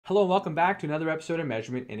Hello and welcome back to another episode of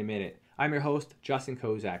Measurement in a Minute. I'm your host, Justin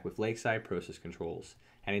Kozak with Lakeside Process Controls.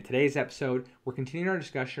 And in today's episode, we're continuing our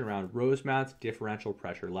discussion around Rosemount's differential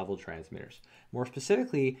pressure level transmitters. More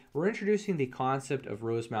specifically, we're introducing the concept of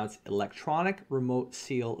Rosemount's electronic remote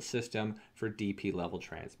seal system for DP level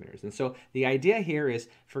transmitters. And so the idea here is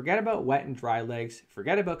forget about wet and dry legs,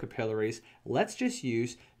 forget about capillaries. Let's just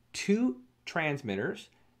use two transmitters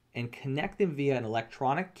and connect them via an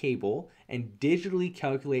electronic cable and digitally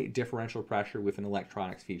calculate differential pressure with an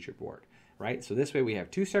electronics feature board, right? So this way we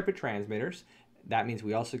have two separate transmitters. That means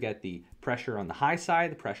we also get the pressure on the high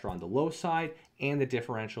side, the pressure on the low side, and the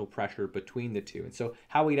differential pressure between the two. And so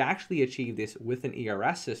how we'd actually achieve this with an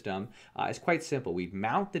ERS system is quite simple. We'd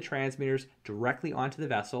mount the transmitters directly onto the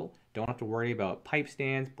vessel. Don't have to worry about pipe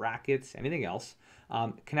stands, brackets, anything else.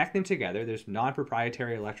 Connect them together. There's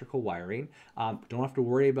non-proprietary electrical wiring. Don't have to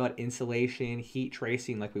worry about insulation, heat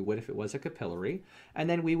tracing like we would if it was a capillary. And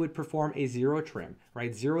then we would perform a zero trim,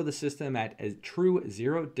 right? Zero the system at a true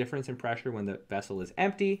zero difference in pressure when the vessel is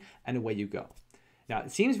empty, and away you go. Now,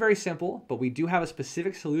 it seems very simple, but we do have a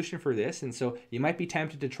specific solution for this, and so you might be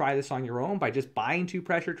tempted to try this on your own by just buying two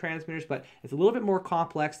pressure transmitters, but it's a little bit more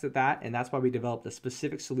complex than that, and that's why we developed a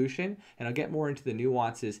specific solution, and I'll get more into the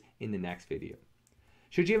nuances in the next video.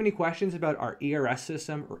 Should you have any questions about our ERS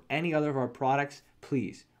system or any other of our products,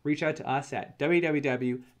 please reach out to us at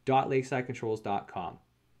www.lakesidecontrols.com.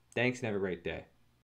 Thanks and have a great day.